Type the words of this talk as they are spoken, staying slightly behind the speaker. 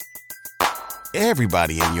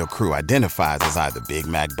Everybody in your crew identifies as either Big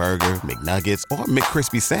Mac Burger, McNuggets, or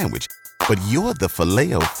McCrispy Sandwich. But you're the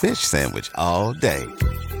Filet-O-Fish Sandwich all day.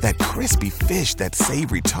 That crispy fish, that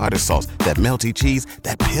savory tartar sauce, that melty cheese,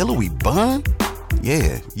 that pillowy bun.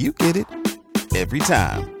 Yeah, you get it. Every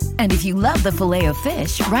time. And if you love the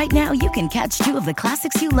Filet-O-Fish, right now you can catch two of the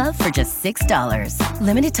classics you love for just $6.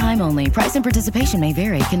 Limited time only. Price and participation may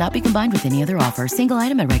vary. Cannot be combined with any other offer. Single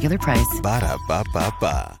item at regular price.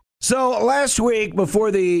 Ba-da-ba-ba-ba. So last week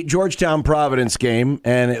before the Georgetown-Providence game,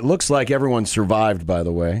 and it looks like everyone survived, by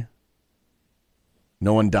the way.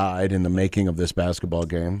 No one died in the making of this basketball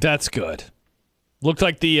game. That's good. Looked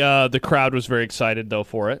like the crowd was very excited, though,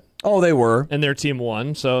 for it. Oh, they were. And their team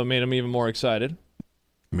won, so it made them even more excited.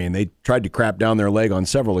 I mean, they tried to crap down their leg on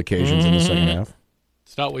several occasions in the second half.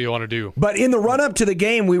 It's not what you want to do. But in the run-up to the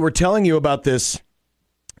game, we were telling you about this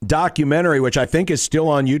documentary, which I think is still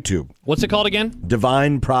on YouTube. What's it called again?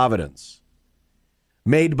 Divine Providence.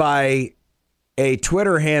 Made by a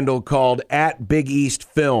Twitter handle called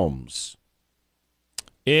 @BigEastFilms.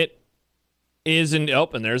 It is in. Oh,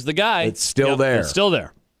 and there's the guy. It's still there. It's still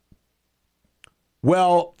there.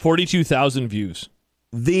 Well, 42,000 views.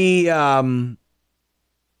 The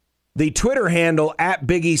Twitter handle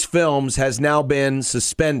 @BigEastFilms has now been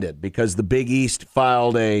suspended because the Big East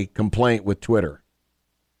filed a complaint with Twitter.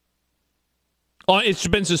 Oh, it's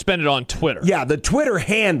been suspended on Twitter. Yeah, the Twitter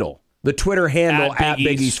handle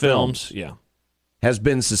 @BigEastFilms, yeah, has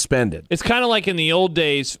been suspended. It's kind of like in the old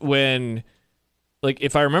days when, like,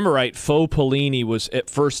 if I remember right, Faux Pelini was at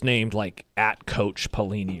first named like @Coach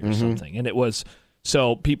Pelini or something, and it was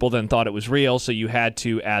so people then thought it was real, so you had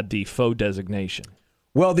to add the faux designation.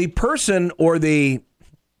 Well, the person or the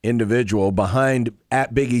individual behind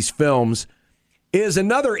 @BigEastFilms is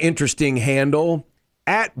another interesting handle,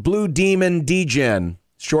 @BlueDemonDegen,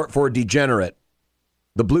 short for degenerate.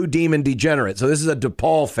 The Blue Demon Degenerate. So this is a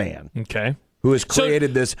DePaul fan. Okay. Who has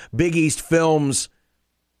created this Big East Films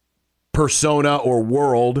persona or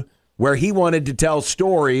world where he wanted to tell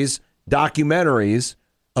stories, documentaries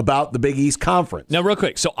about the Big East Conference. Now, real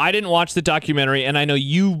quick. So I didn't watch the documentary, and I know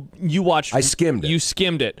you watched. I skimmed it. You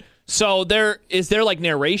skimmed it. So is there like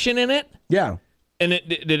narration in it? Yeah. And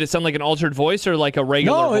did it sound like an altered voice or like a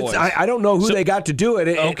regular voice? I don't know who they got to do it.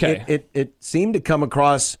 It seemed to come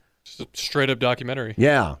across straight up documentary.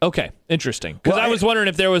 Yeah. Okay. Interesting. Because I was wondering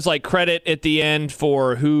if there was like credit at the end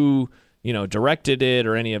for who directed it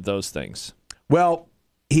or any of those things. Well,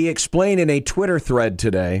 he explained in a Twitter thread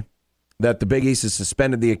today that the Big East has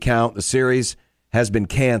suspended the account. The series has been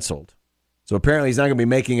canceled. So apparently he's not going to be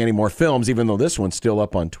making any more films, even though this one's still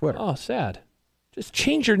up on Twitter. Oh, sad. Just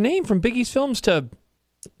change your name from Big East Films to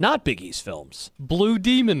not Big East Films. Blue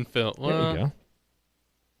Demon Film. There you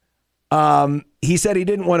go. He said he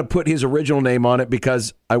didn't want to put his original name on it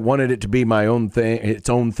because I wanted it to be my own thing, its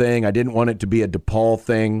own thing. I didn't want it to be a DePaul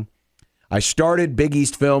thing. I started Big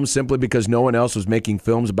East Films simply because no one else was making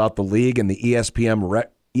films about the league, and the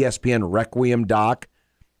ESPN Requiem doc,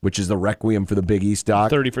 which is the Requiem for the Big East doc.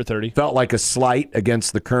 30 for 30. Felt like a slight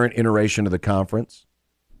against the current iteration of the conference.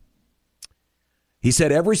 He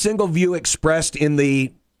said every single view expressed in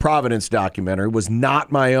the Providence documentary was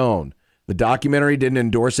not my own. The documentary didn't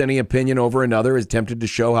endorse any opinion over another. It attempted to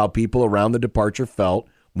show how people around the departure felt,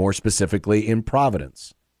 more specifically in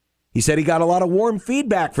Providence. He said he got a lot of warm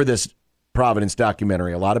feedback for this Providence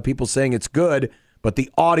documentary. A lot of people saying it's good, but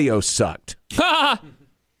the audio sucked.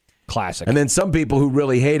 Classic. And then some people who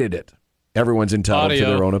really hated it. Everyone's entitled to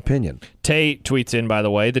their own opinion. Tay tweets in, by the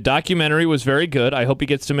way, the documentary was very good. I hope he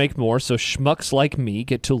gets to make more so schmucks like me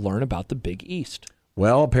get to learn about the Big East.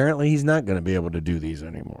 Well, apparently he's not going to be able to do these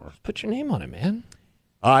anymore. Put your name on it, man.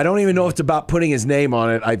 I don't even know if it's about putting his name on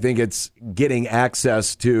it. I think it's getting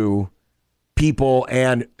access to people,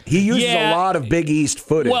 and he uses a lot of Big East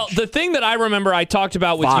footage. Well, the thing that I remember I talked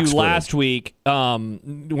about with you last week,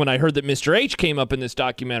 when I heard that Mr. H came up in this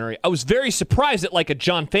documentary, I was very surprised that like a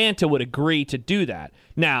John Fanta would agree to do that.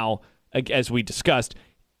 Now, as we discussed,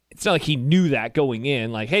 it's not like he knew that going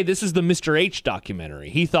in. Like, hey, this is the Mr. H documentary.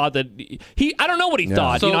 He thought that I don't know what he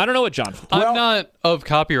thought. So, I don't know what John. I'm not of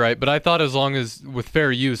copyright, but I thought as long as with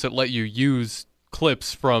fair use, it let you use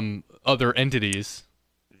clips from other entities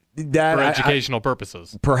for educational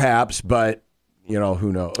purposes. Perhaps, but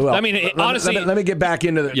who knows? Well, I mean, honestly, let me get back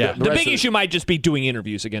into the big issue might just be doing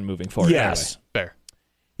interviews again moving forward. Yes, anyway. Fair.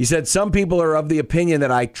 He said, some people are of the opinion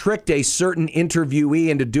that I tricked a certain interviewee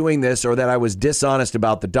into doing this or that I was dishonest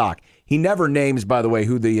about the doc. He never names, by the way,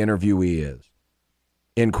 who the interviewee is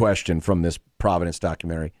in question from this Providence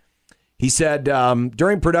documentary. He said,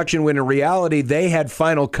 during production, when in reality they had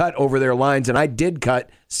final cut over their lines, and I did cut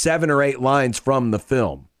 7 or 8 lines from the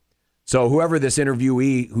film. So whoever this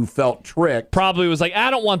interviewee who felt tricked probably was like,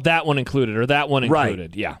 I don't want that one included or that one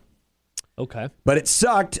included. Right. Yeah. Okay. But it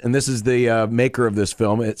sucked, and this is the maker of this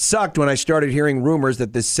film, it sucked when I started hearing rumors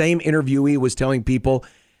that this same interviewee was telling people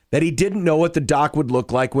that he didn't know what the doc would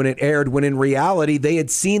look like when it aired, when in reality they had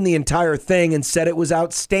seen the entire thing and said it was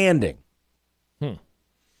outstanding.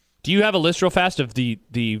 Do you have a list real fast of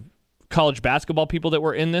the college basketball people that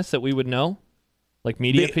were in this that we would know? Like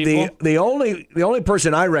media people? The only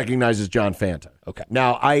person I recognize is John Fanta. Okay.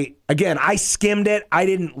 Now, I skimmed it. I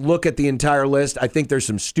didn't look at the entire list. I think there's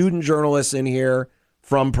some student journalists in here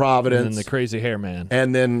from Providence. And then the crazy hair man.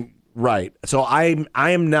 And then, right. So I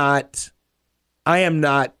am not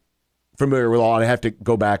familiar with all. I have to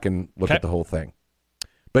go back and look at the whole thing.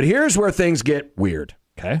 But here's where things get weird.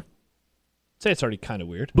 Okay. Say it's already kind of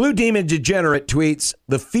weird. Blue Demon Degenerate tweets,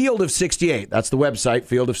 the Field of 68, that's the website,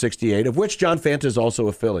 Field of 68, of which John Fanta is also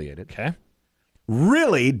affiliated. Okay.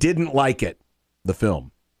 Really didn't like it, the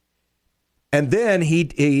film. And then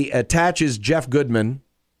he attaches Jeff Goodman.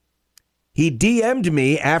 He DM'd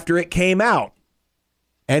me after it came out.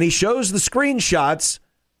 And he shows the screenshots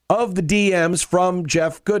of the DMs from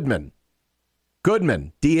Jeff Goodman.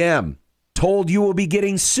 Goodman, DM, told you will be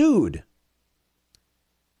getting sued.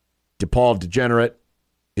 DePaul Degenerate,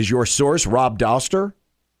 is your source Rob Doster?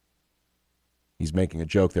 He's making a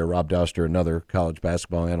joke there, Rob Doster, another college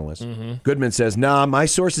basketball analyst. Mm-hmm. Goodman says, nah, my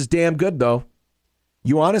source is damn good, though.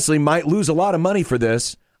 You honestly might lose a lot of money for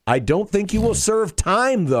this. I don't think you will serve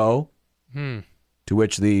time, though. To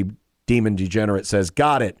which the Demon Degenerate says,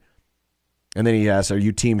 got it. And then he asks, are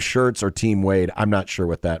you Team Shirts or Team Wade? I'm not sure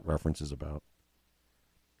what that reference is about.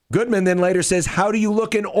 Goodman then later says, how do you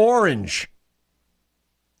look in orange?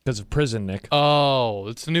 Because of prison, Nick. Oh,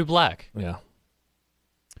 it's the new black. Yeah.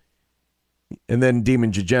 And then Demon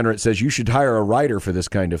Degenerate says, you should hire a writer for this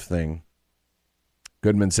kind of thing.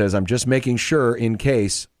 Goodman says, I'm just making sure in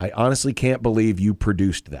case. I honestly can't believe you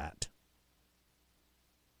produced that.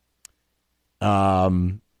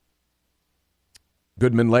 Goodman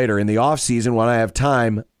later, in the offseason, when I have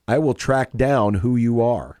time, I will track down who you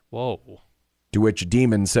are. Whoa. To which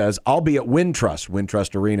Demon says, I'll be at Wintrust.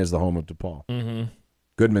 Wintrust Arena is the home of DePaul. Mm-hmm.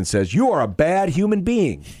 Goodman says, you are a bad human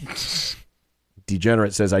being.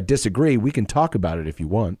 Degenerate says, I disagree. We can talk about it if you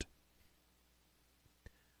want.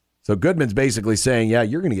 So Goodman's basically saying, yeah,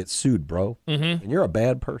 you're going to get sued, bro. Mm-hmm. And you're a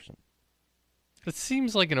bad person. That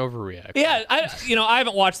seems like an overreaction. Yeah, I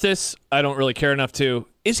haven't watched this. I don't really care enough to.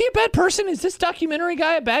 Is he a bad person? Is this documentary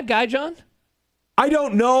guy a bad guy, John? I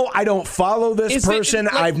don't know. I don't follow this person.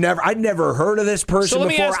 I'd never heard of this person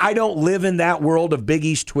before. I don't live in that world of Big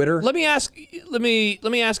East Twitter. Let me ask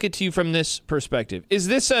it to you from this perspective. Is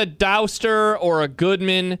this a Douster or a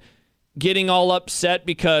Goodman getting all upset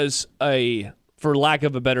because for lack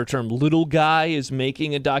of a better term, little guy is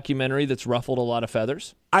making a documentary that's ruffled a lot of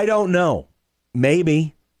feathers? I don't know.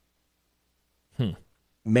 Maybe.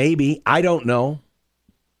 Maybe. I don't know.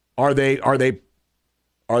 Are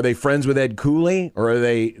they friends with Ed Cooley, or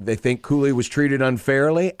they think Cooley was treated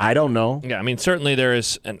unfairly? I don't know. Yeah, I mean, certainly there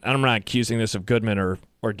is, and I'm not accusing this of Goodman or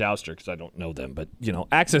Douster because I don't know them, but,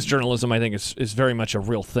 access journalism, I think, is very much a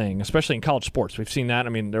real thing, especially in college sports. We've seen that. I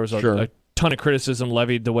mean, there was a ton of criticism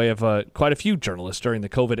levied the way of quite a few journalists during the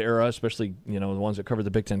COVID era, especially, the ones that covered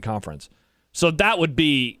the Big Ten Conference. So that would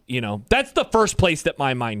be, that's the first place that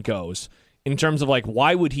my mind goes in terms of,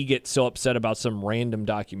 why would he get so upset about some random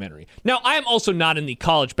documentary? Now, I am also not in the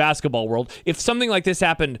college basketball world. If something like this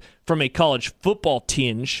happened from a college football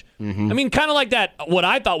tinge, I mean, kind of like that, what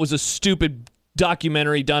I thought was a stupid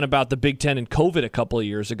documentary done about the Big Ten and COVID a couple of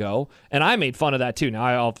years ago, and I made fun of that too. Now,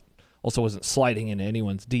 I also wasn't sliding into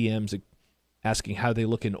anyone's DMs asking how they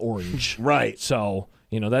look in orange. Right. So,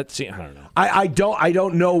 that's, I don't know. I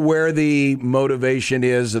don't know where the motivation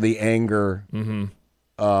is or the anger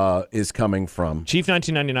is coming from. Chief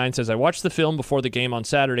 1999 says, I watched the film before the game on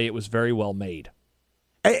Saturday. It was very well made.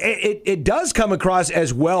 It does come across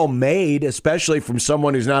as well made, especially from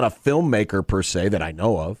someone who's not a filmmaker per se that I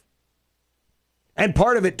know of. And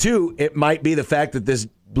part of it, too, it might be the fact that this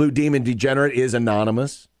Blue Demon Degenerate is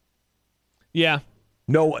anonymous. Yeah.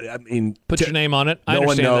 No, I mean... Put your name on it. No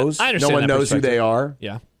one knows. I understand no one knows who they are.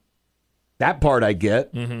 Yeah. That part I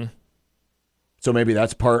get. Mm-hmm. So maybe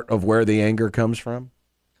that's part of where the anger comes from.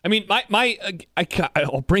 I mean,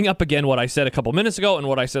 I'll bring up again what I said a couple minutes ago and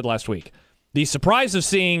what I said last week. The surprise of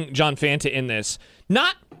seeing John Fanta in this,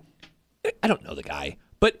 I don't know the guy,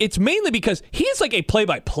 but it's mainly because he's like a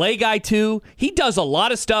play-by-play guy, too. He does a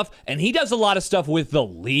lot of stuff, and he does a lot of stuff with the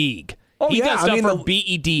league. He does stuff for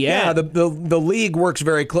BEDN. Yeah, the league works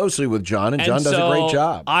very closely with John, and John does a great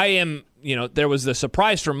job. I am there was the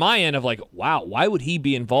surprise from my end of like, wow, why would he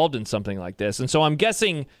be involved in something like this? And so I'm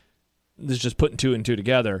guessing this is just putting two and two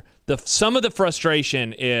together. Some of the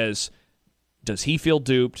frustration is, does he feel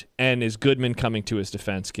duped, and is Goodman coming to his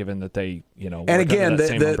defense given that they, and again,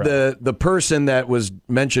 the person that was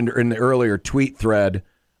mentioned in the earlier tweet thread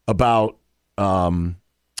about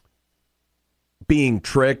being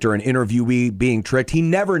tricked, or an interviewee being tricked, he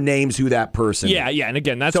never names who that person is. Yeah, and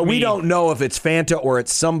again, that's so me. We don't know if it's Fanta or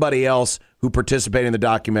it's somebody else who participated in the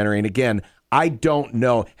documentary. And again, I don't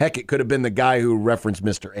know. Heck, it could have been the guy who referenced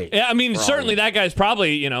Mr. H. Yeah, I mean, certainly that guy's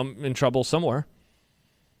probably, in trouble somewhere.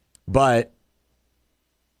 But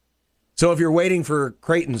so if you're waiting for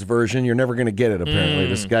Creighton's version, you're never going to get it, apparently,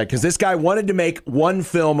 this guy. Because this guy wanted to make one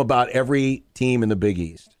film about every team in the Big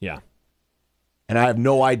East. Yeah. And I have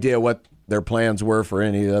no idea what their plans were for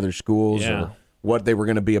any of the other schools or what they were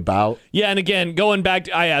going to be about. Yeah, and again, going back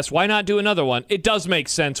to, I asked, why not do another one? It does make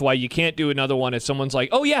sense why you can't do another one if someone's like,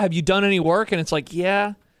 oh, yeah, have you done any work? And it's like,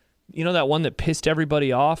 yeah, that one that pissed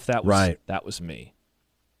everybody off? That was me.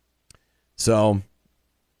 So,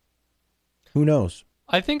 who knows?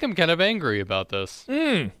 I think I'm kind of angry about this.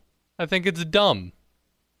 I think it's dumb.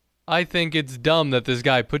 I think it's dumb that this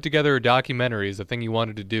guy put together a documentary as a thing he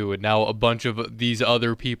wanted to do, and now a bunch of these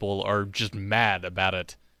other people are just mad about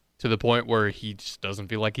it to the point where he just doesn't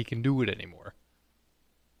feel like he can do it anymore.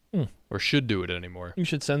 Or should do it anymore. You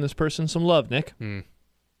should send this person some love, Nick.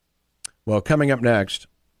 Well, coming up next,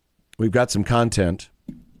 we've got some content,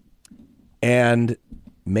 and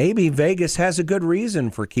maybe Vegas has a good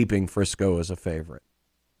reason for keeping Frisco as a favorite.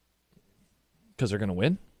 Because they're going to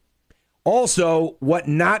win? Also, what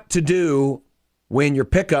not to do when your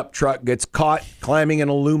pickup truck gets caught climbing an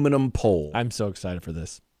aluminum pole. I'm so excited for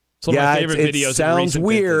this. It's one of my favorite videos. It sounds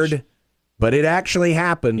weird, vintage. but it actually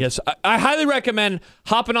happened. Yes, I highly recommend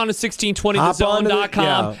hopping on to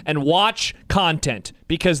 1620thezone.com and watch content,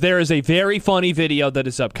 because there is a very funny video that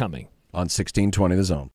is upcoming. On 1620 The Zone.